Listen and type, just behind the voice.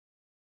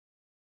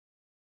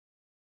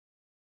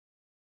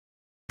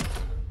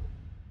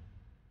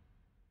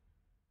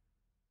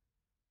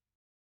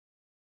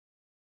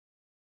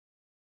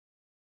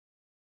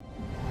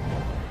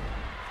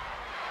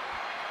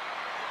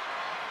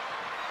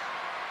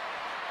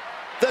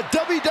The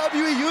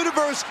WWE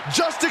Universe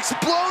just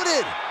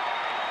exploded!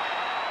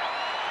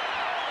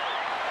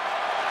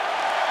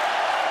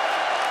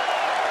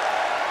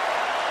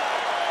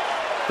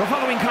 The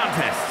following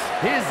contest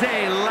is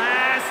a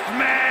last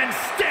man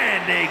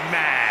standing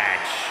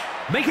match.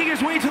 Making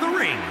his way to the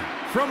ring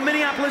from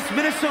Minneapolis,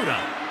 Minnesota,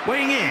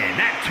 weighing in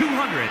at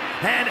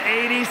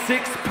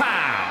 286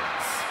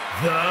 pounds,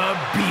 the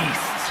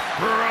Beast,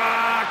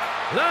 Brock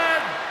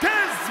Lesnar.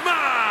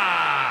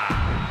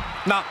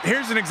 Now,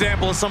 here's an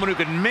example of someone who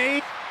could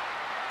make...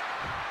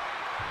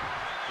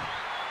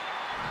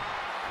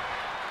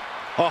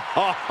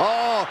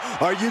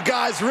 Are you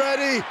guys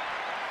ready?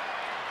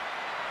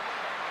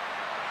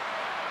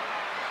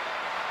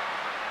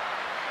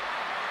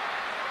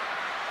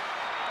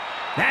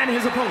 And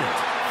his opponent,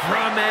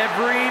 from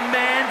every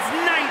man's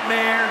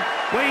nightmare,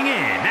 weighing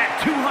in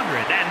at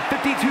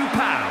 252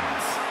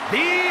 pounds,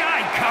 the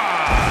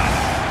Icon.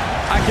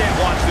 I can't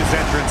watch this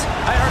entrance.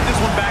 I heard this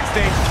one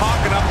backstage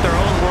talking up their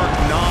own work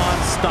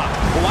non-stop.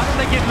 Well, why don't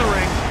they get in the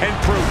ring and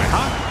prove it,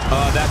 huh?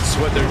 That's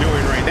what they're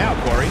doing right now,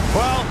 Corey.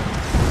 Well,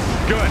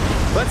 good.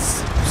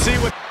 Let's see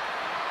what...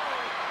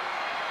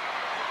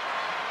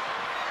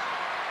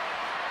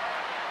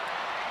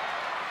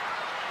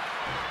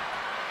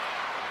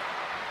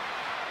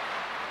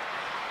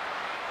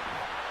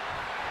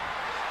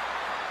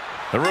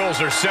 The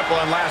rules are simple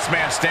and last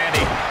man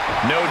standing.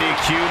 No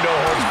DQ, no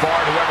holds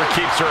barred. Whoever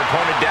keeps their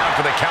opponent down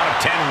for the count of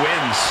 10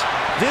 wins.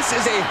 This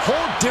is a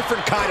whole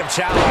different kind of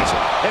challenge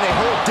and a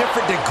whole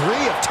different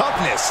degree of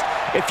toughness.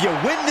 If you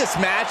win this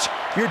match,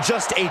 you're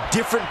just a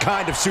different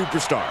kind of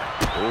superstar.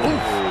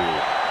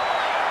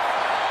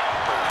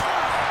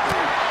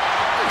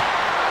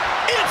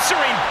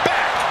 Answering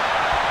back.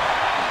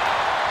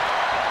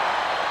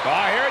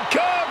 Oh, here it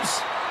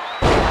comes.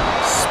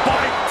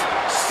 Spiked.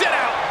 Sit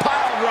out.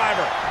 Pile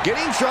driver.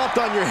 Getting dropped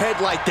on your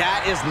head like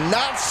that is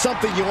not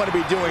something you want to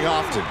be doing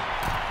often.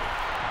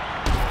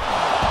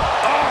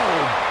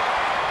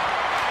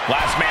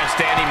 Last man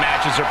standing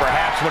matches are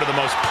perhaps one of the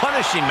most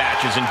punishing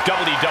matches in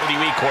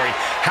WWE, Corey.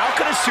 How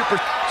can a super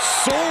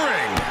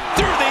soaring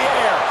through the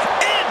air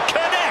and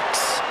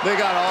connects? They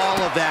got all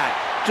of that.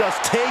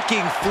 Just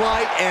taking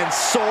flight and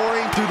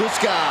soaring through the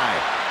sky.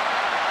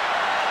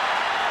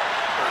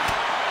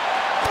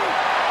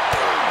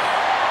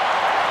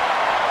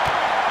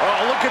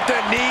 Oh, look at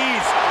the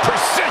knees.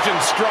 Precision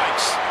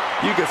strikes.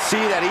 You can see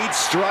that each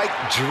strike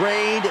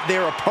drained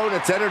their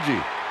opponent's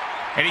energy.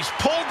 And he's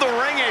pulled the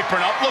ring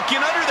apron up,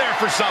 looking under there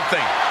for something.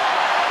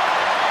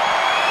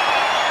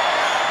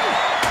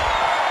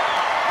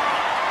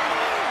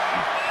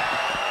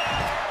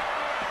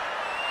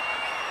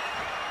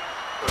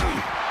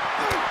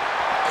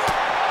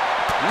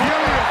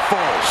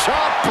 Beautiful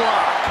shot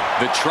block.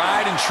 The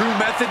tried and true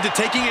method to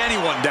taking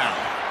anyone down.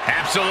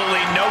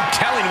 Absolutely no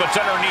telling what's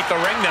underneath the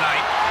ring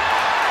tonight.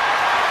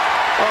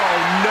 Oh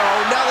no,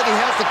 now that he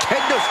has the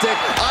kendo stick,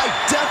 I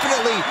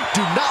definitely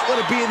do not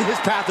want to be in his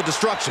path of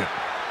destruction.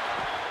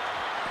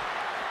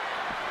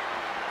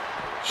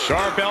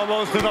 Sharp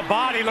elbows to the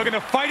body, looking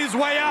to fight his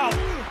way out.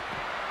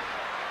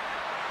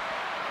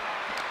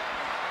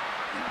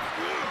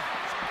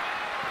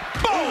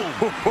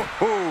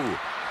 Boom!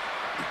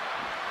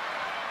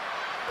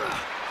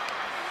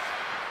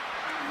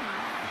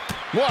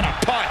 What a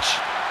punch.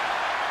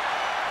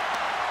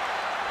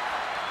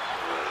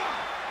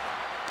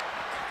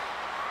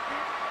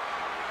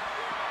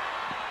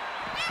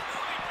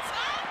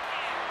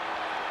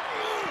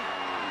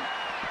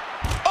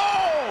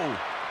 Oh,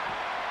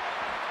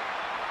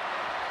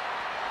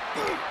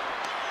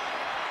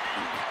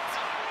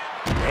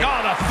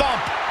 the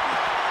thump.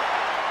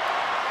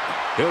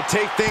 He'll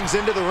take things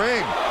into the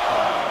ring.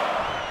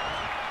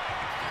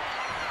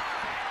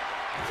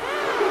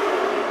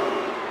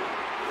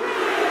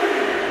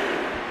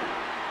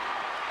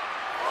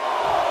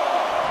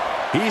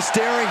 He's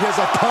staring his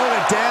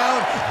opponent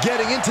down,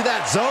 getting into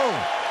that zone.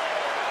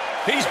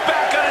 He's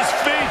back on his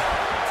feet.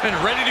 And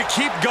ready to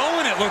keep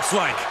going, it looks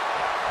like.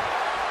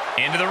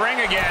 Into the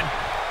ring again.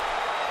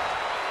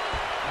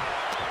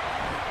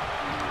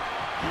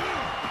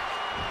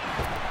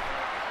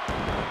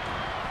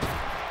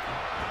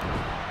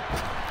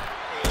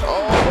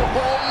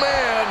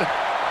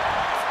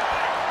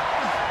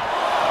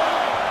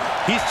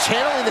 He's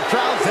channeling the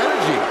crowd's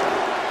energy.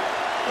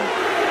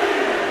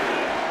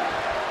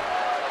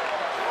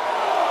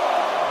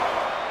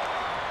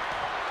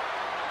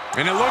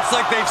 And it looks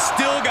like they've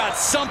still got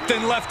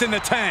something left in the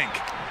tank.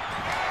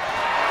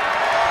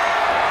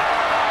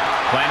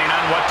 Planning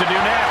on what to do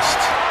next.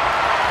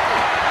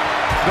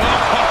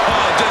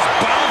 Oh, just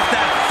bounced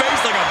that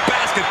face like a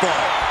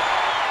basketball.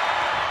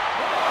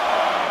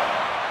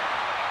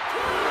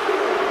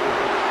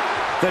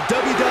 The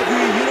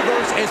WWE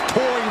Universe is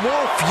pouring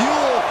more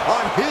fuel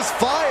on his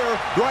fire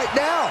right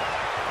now.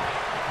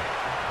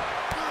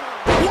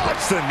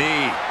 Watch the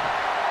knee.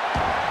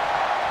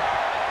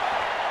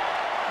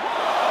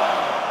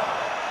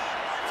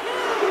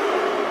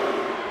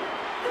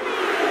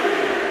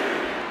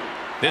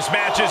 This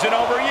match isn't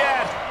over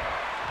yet.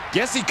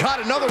 Guess he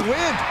caught another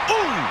wind.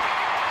 Ooh!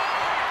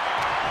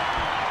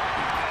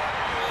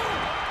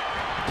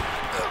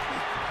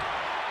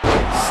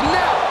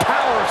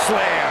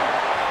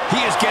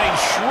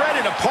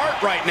 shredded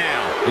apart right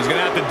now. He's going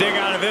to have to dig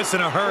out of this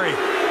in a hurry.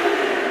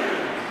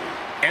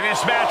 And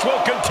this match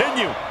will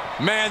continue.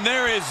 Man,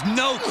 there is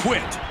no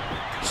quit.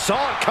 Saw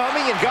it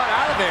coming and got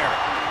out of there.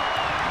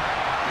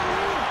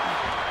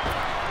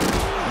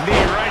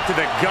 Knee right to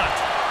the gut.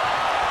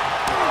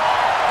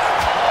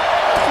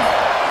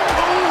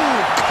 Ooh,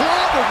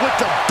 clobbered with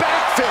the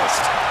back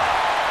fist.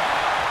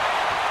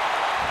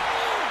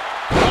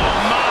 Oh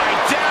my,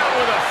 down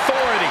with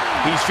authority.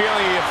 He's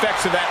feeling the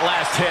effects of that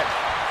last hit.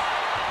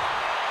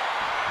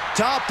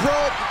 Top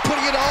rope,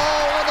 putting it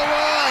all on the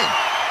line.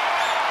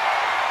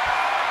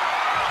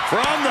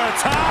 From the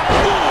top.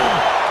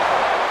 Boom.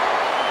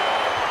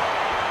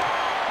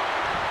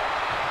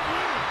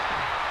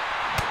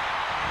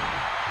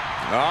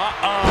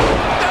 Uh-oh.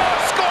 No,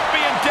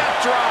 Scorpion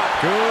death drop.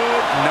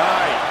 Good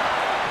night.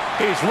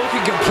 He's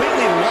looking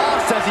completely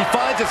lost as he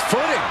finds his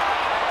footing.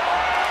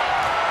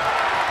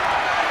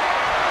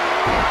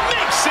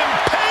 Makes him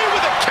pay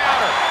with a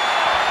counter.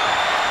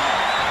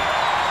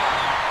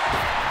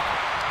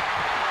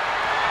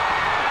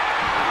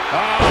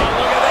 Oh,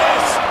 look at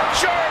this.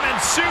 German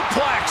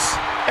suplex.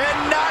 And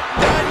not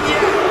done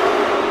yet.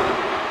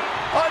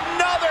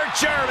 Another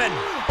German.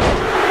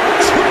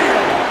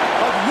 Trio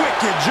of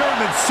wicked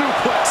German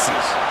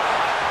suplexes.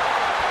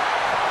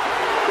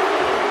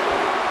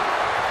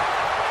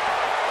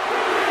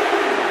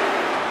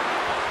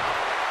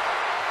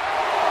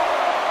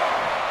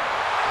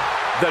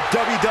 The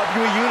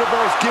WWE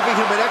Universe giving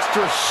him an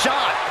extra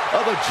shot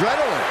of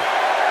adrenaline.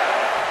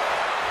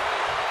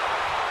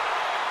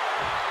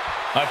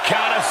 A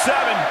count of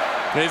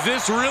 7. Is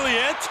this really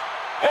it?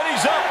 And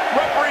he's up.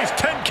 Referee's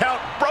 10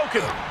 count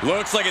broken.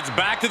 Looks like it's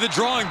back to the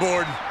drawing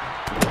board.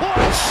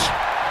 Push.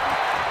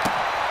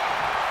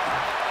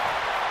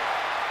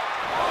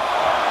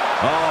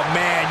 Oh,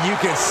 man, you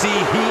can see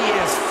he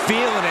is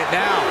feeling it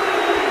now.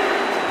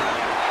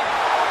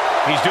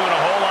 He's doing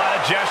a whole lot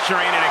of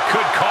gesturing, and it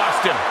could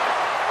cost him.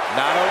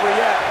 Not over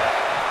yet.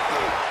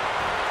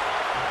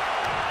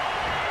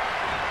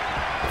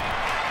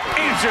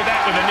 Answer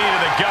that with a knee to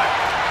the gut.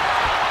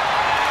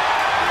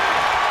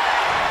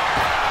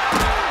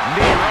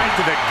 Knee right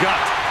to the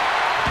gut.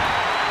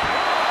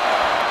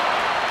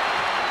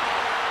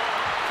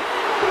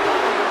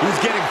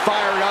 He's getting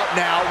fired up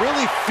now,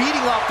 really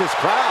feeding off this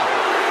crowd.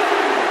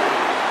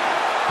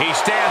 He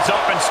stands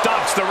up and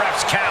stops the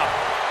ref's count.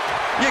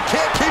 You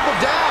can't keep him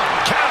down.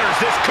 Counters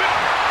this.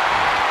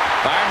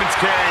 Fireman's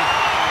carry.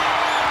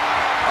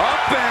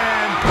 Up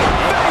and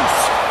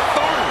face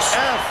first.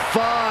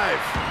 F5.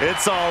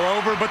 It's all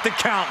over but the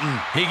counting.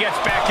 He gets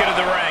back into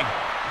the ring.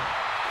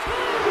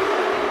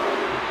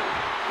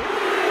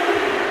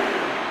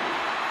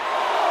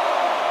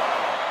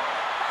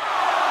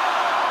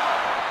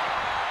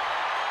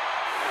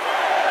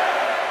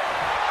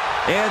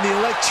 And the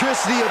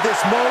electricity of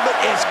this moment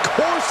is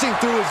coursing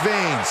through his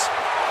veins.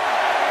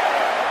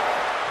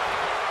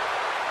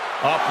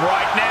 Up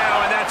right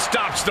now, and that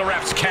stops the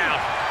ref's count.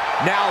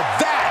 Now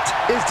that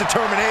is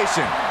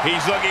determination. He's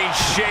looking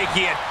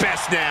shaky at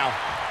best now.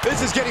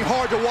 This is getting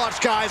hard to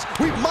watch, guys.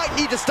 We might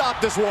need to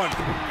stop this one.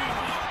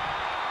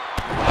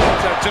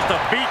 Just a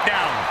beat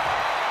down.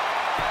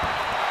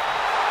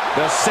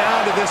 The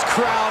sound of this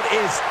crowd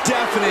is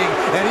deafening,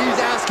 and he's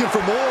asking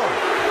for more.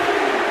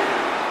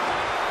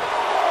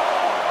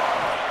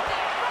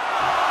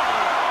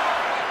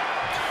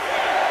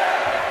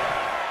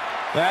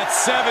 That's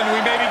 7. We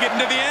may be getting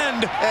to the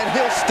end. And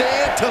he'll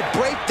stand to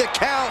break the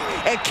count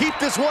and keep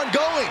this one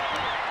going.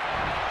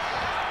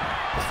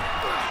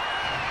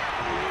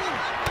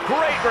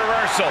 Great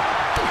reversal.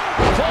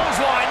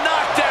 Clothesline,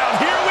 knockdown.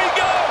 Here we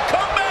go.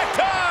 Comeback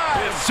time.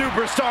 This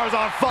superstar's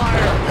on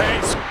fire.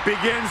 Pace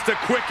begins to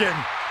quicken.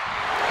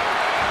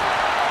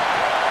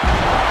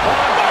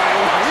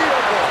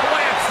 Unbelievable.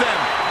 Plants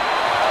them.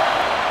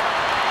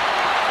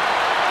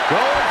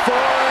 Going for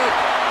it.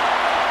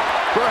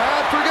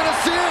 Perhaps we're going to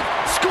see it.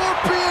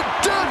 Scorpion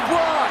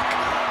deathlock.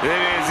 It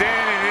is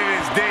in and it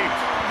is deep.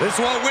 This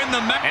won't win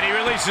the match. And he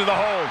releases the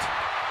hold.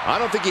 I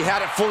don't think he had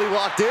it fully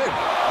locked in.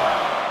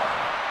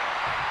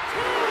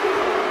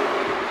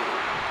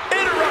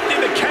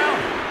 Interrupting the count.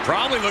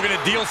 Probably looking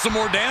to deal some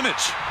more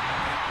damage.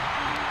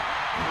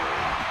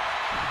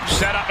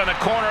 Set up in the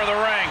corner of the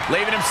ring.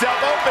 Leaving himself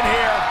open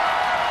here.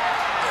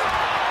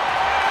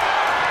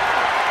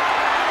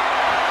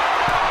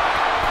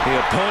 The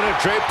opponent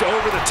draped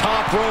over the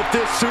top rope.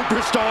 This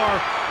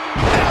superstar.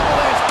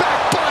 Avalanche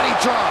back body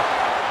drop.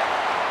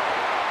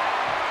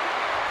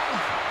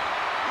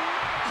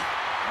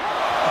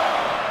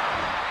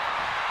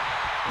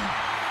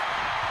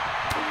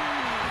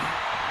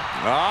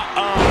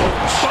 Uh-oh.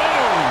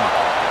 Boom!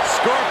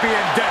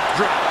 Scorpion death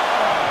drop.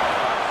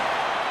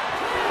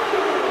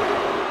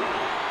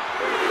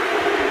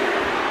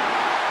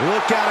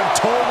 Look at him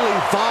totally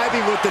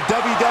vibing with the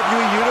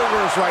WWE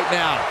Universe right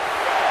now.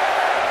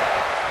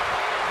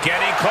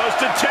 Getting close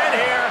to 10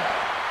 here.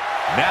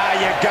 Now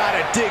you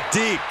gotta dig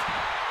deep.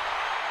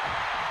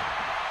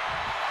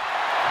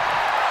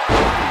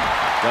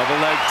 Double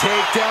leg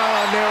takedown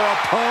on their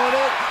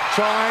opponent.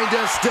 Trying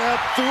to step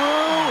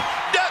through.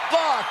 Deathlock.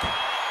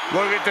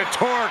 Look at the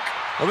torque.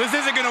 Well, this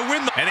isn't going to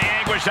win. And the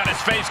anguish on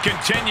his face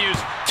continues.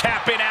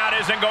 Tapping out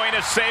isn't going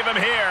to save him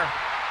here.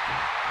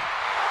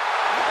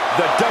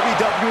 The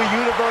WWE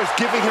Universe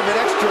giving him an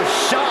extra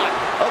shot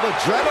of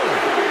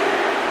adrenaline.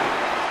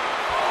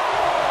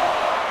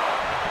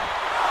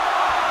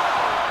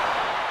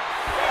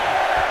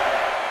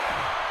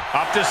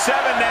 Up to 7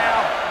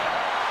 now.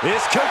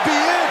 This could be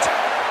it.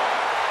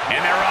 And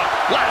they're up.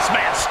 Last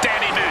man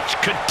standing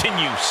match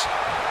continues.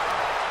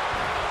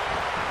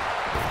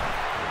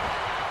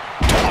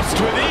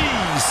 Tossed with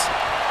ease.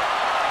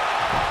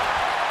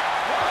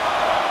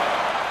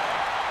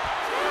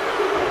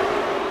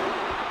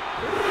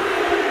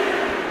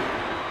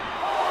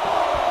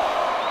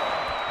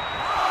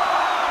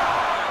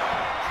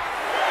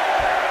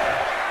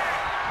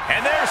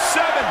 And there's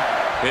 7.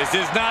 This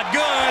is not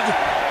good.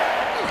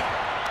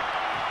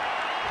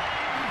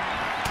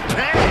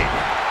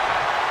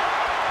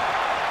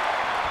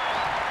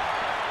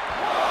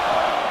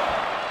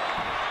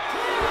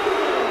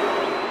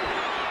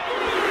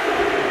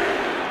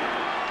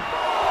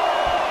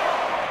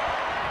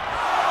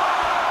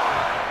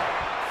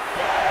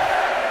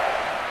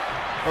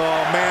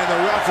 Oh, man, the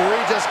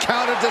referee just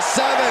counted to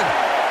 7.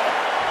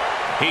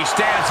 He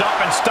stands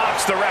up and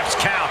stops the ref's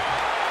count.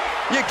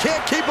 You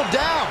can't keep him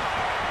down.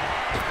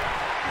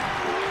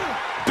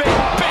 Big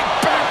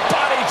back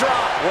body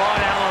drop.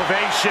 What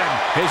elevation.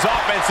 His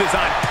offense is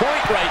on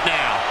point right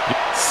now.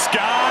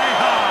 Sky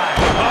high.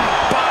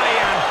 Body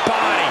on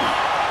body.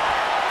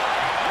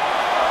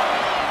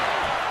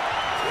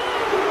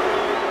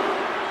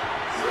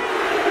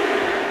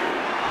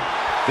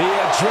 The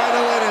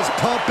adrenaline is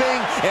pumping,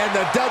 and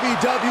the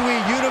WWE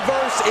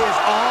Universe is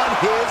on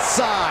his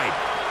side.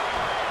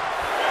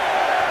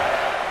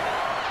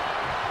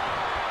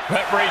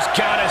 Referee's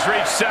count has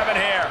reached 7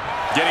 here.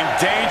 Getting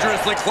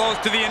dangerously close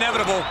to the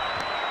inevitable.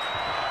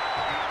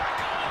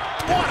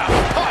 What a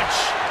punch!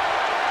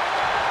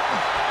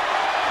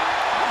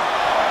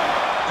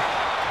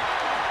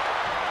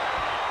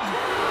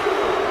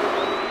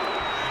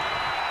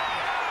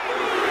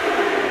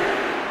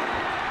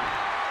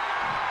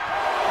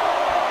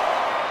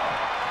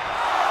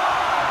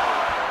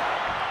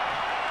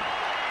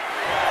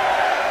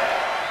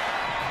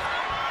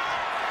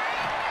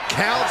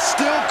 Count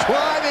still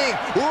climbing.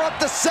 We're up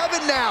to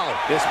 7 now.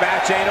 This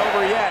match ain't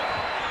over yet.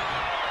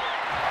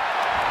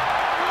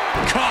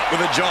 Caught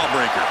with a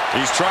jawbreaker.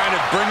 He's trying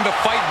to bring the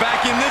fight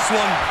back in this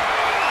one.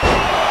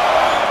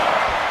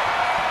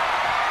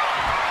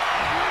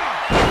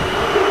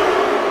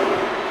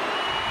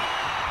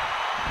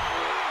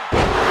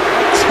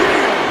 A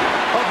trio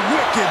of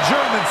wicked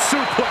German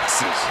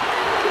suplexes.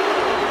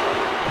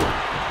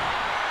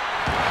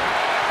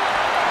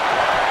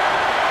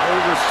 What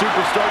is this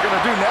superstar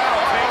gonna do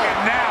now? Take it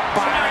now,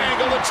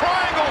 Triangle, the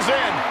triangle's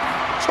in.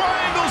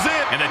 Triangle's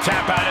in. And the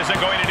tap out isn't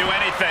going to do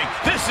anything.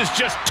 This is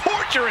just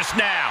torturous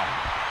now.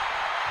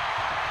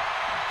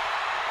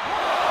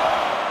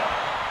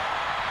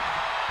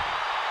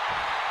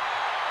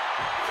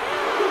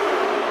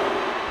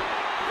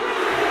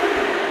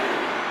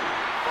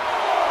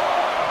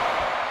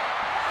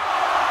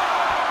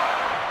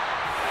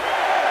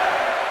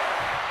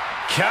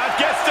 Count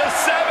gets to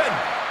 7.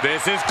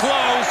 This is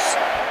close.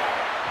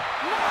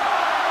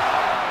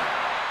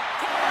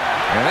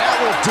 And that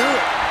will do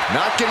it.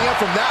 Not getting up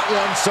from that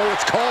one, so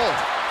it's called.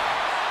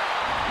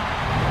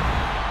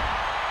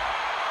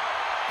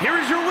 Here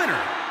is your winner,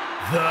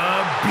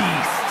 the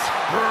Beast,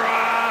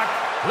 Brock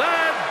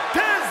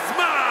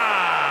Lesnar.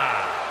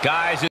 Guys,